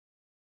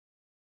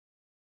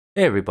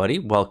Hey everybody,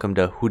 welcome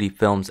to Hootie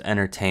Films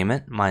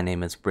Entertainment. My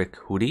name is Rick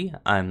Hootie.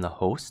 I'm the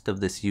host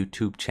of this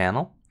YouTube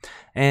channel.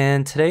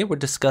 And today we're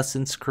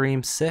discussing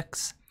Scream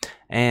 6.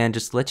 And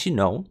just to let you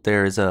know,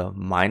 there's a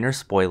minor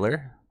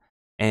spoiler.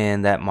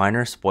 And that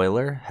minor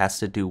spoiler has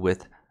to do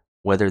with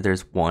whether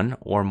there's one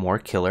or more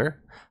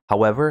killer.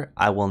 However,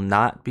 I will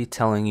not be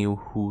telling you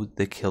who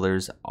the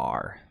killers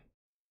are.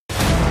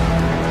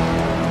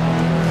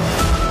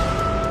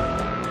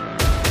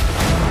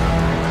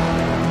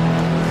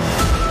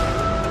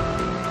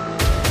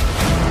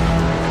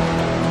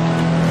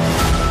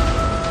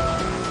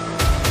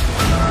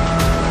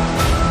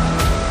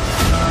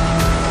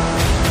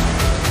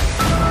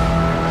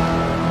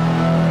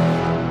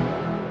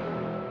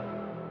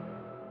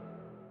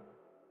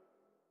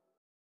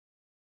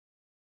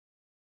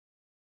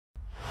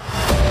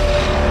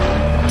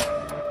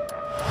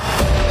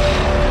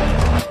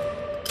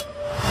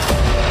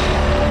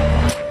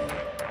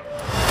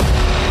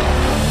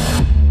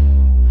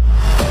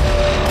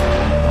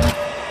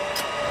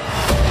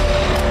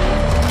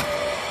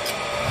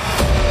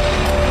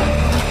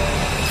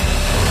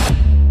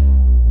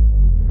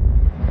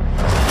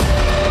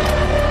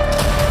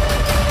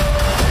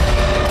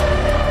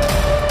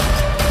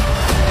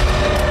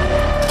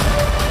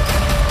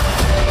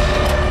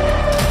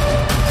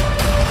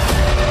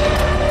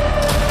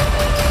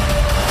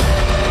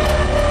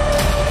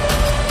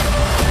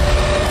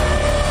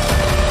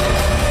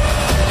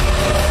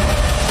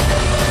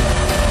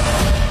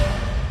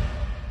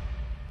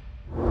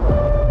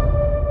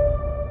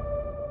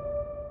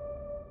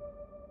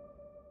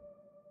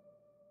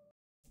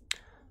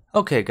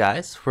 Okay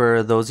guys,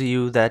 for those of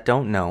you that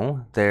don't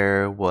know,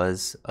 there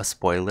was a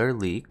spoiler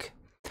leak,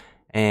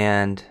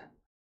 and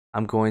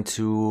I'm going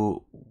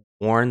to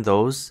warn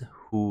those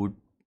who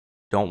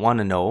don't want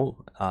to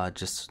know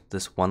just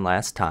this one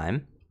last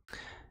time.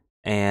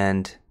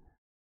 And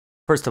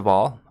first of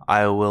all,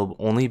 I will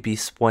only be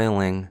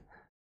spoiling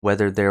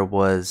whether there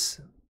was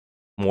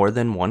more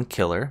than one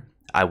killer.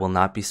 I will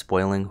not be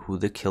spoiling who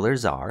the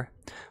killers are,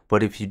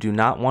 but if you do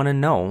not want to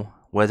know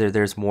whether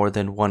there's more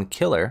than one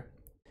killer,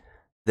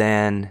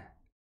 then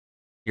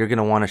you're going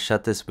to want to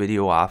shut this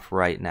video off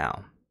right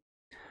now.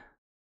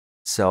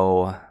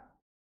 So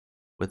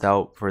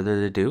without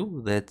further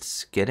ado,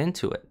 let's get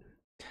into it.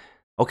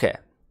 Okay,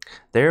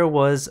 there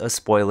was a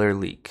spoiler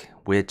leak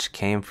which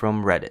came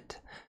from Reddit,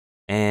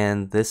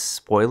 and this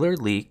spoiler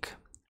leak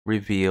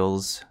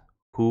reveals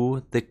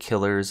who the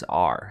killers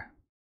are.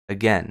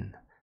 Again,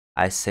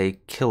 I say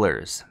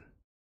killers,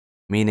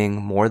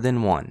 meaning more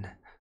than one.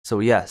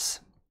 So yes,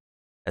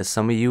 as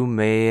some of you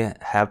may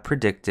have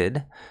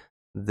predicted,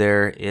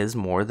 there is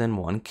more than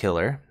one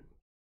killer.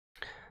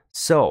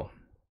 So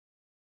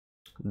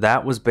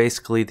that was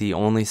basically the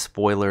only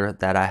spoiler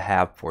that I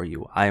have for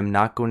you. I am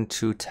not going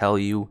to tell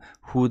you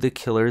who the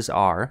killers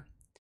are.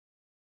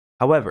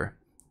 However,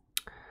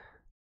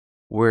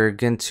 we're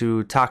going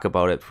to talk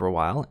about it for a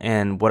while.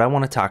 And what I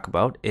want to talk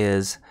about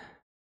is,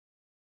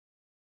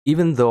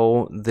 even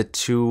though the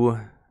two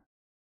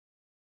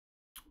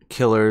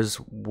killers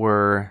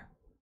were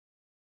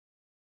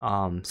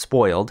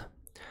spoiled,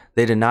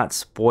 they did not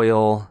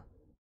spoil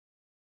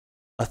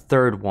a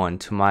third one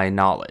to my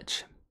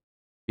knowledge,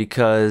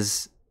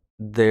 because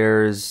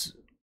there's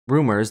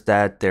rumors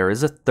that there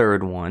is a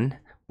third one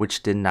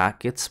which did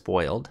not get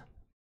spoiled.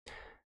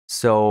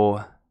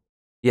 So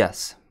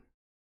yes,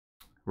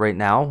 right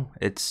now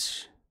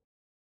it's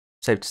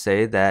safe to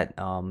say that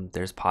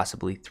there's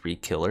possibly 3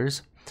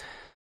 killers.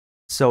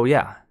 So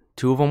yeah,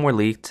 2 of them were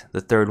leaked, the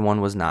third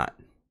one was not.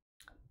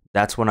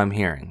 That's what I'm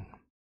hearing.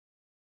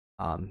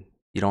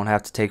 You don't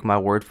have to take my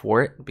word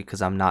for it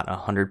because I'm not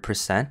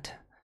 100%.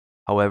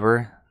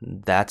 However,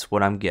 that's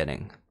what I'm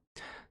getting.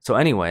 So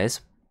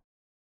anyways,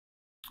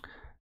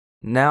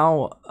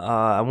 now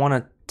I want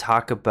to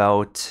talk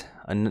about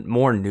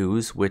more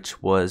news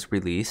which was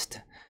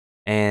released,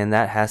 and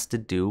that has to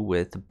do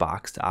with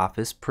box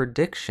office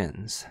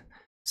predictions.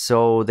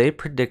 So they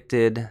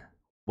predicted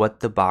what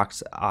the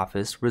box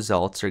office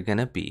results are going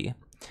to be,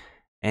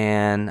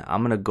 and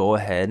I'm going to go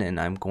ahead and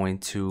I'm going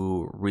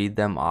to read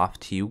them off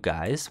to you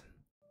guys.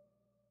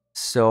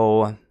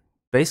 So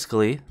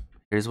basically,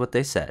 here's what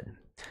they said.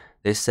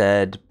 They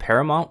said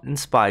Paramount and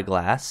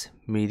Spyglass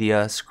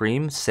Media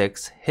Scream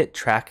 6 hit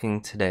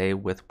tracking today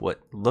with what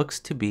looks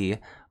to be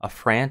a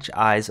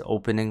franchise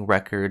opening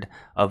record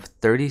of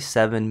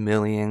 37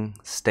 million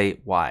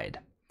statewide.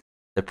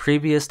 The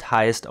previous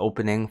highest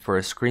opening for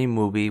a Scream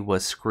movie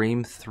was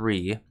Scream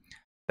 3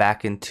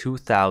 back in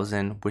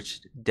 2000,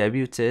 which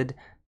debuted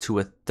to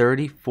a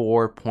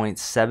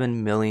 34.7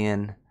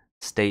 million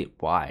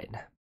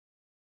statewide.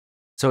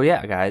 So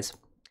yeah, guys,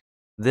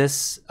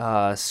 this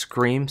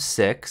Scream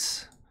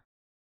 6,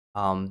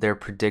 they're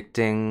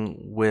predicting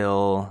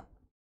will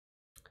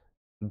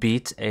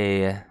beat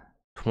a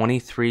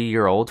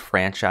 23-year-old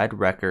franchise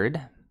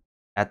record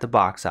at the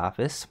box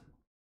office.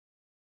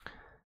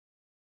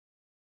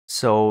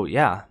 So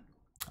yeah,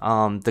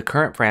 the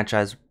current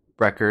franchise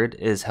record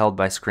is held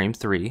by Scream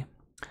 3,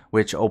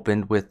 which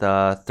opened with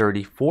a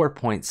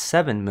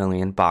 34.7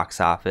 million box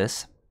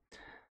office.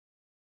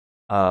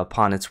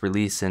 upon its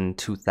release in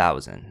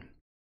 2000.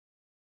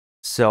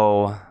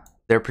 So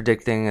they're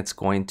predicting it's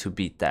going to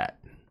beat that.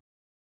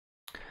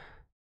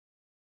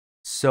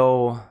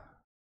 So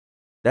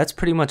that's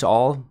pretty much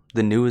all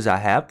the news I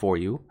have for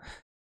you.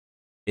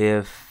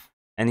 If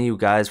any of you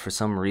guys for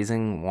some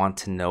reason want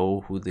to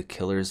know who the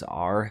killers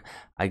are,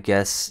 I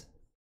guess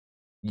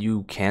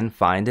you can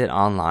find it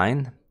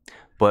online.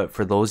 But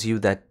for those of you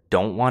that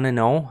don't want to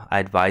know, I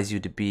advise you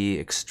to be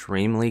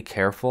extremely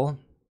careful,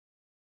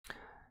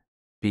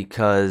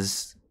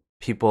 because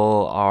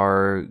people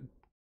are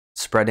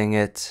spreading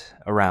it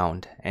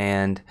around,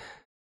 and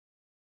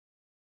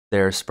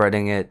they're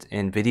spreading it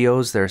in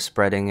videos, they're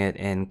spreading it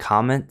in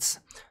comments.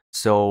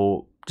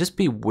 So just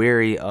be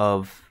wary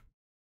of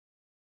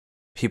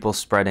people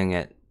spreading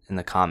it in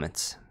the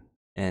comments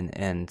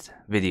and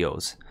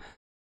videos.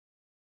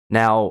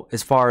 Now,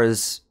 as far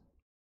as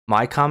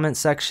my comment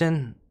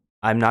section,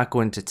 I'm not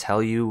going to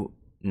tell you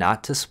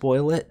not to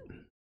spoil it.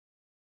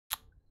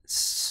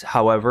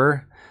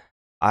 However,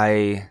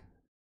 I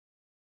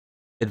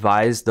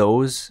advise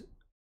those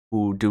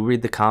who do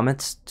read the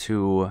comments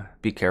to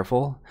be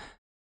careful.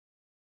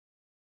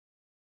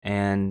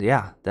 And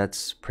yeah,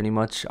 that's pretty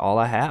much all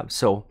I have.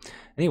 So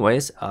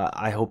anyways,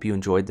 I hope you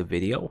enjoyed the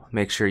video.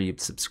 Make sure you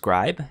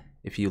subscribe.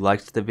 If you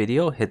liked the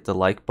video, hit the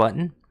like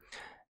button,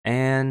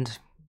 and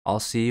I'll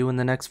see you in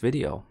the next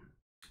video.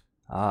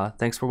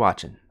 Thanks for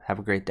watching. Have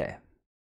a great day.